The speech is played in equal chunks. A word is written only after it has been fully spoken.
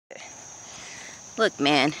Look,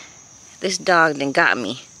 man. This dog done got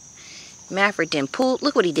me. Maverick done pulled.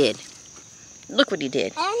 Look what he did. Look what he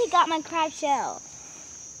did. And he got my crab shell.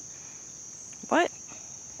 What?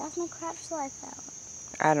 That's my crab shell I found.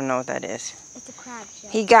 I don't know what that is. It's a crab shell.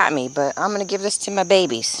 He got me, but I'm going to give this to my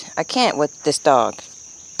babies. I can't with this dog.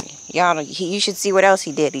 Y'all, you should see what else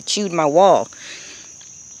he did. He chewed my wall.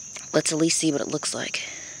 Let's at least see what it looks like.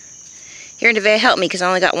 Here, Nevaeh, help me because I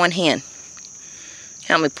only got one hand.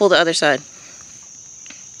 Help me. Pull the other side.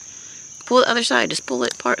 Pull the other side. Just pull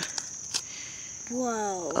it apart.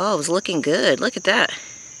 Whoa. Oh, it was looking good. Look at that.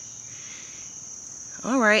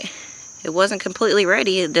 All right. It wasn't completely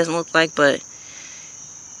ready, it doesn't look like, but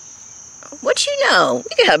what you know?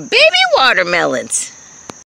 We got baby watermelons.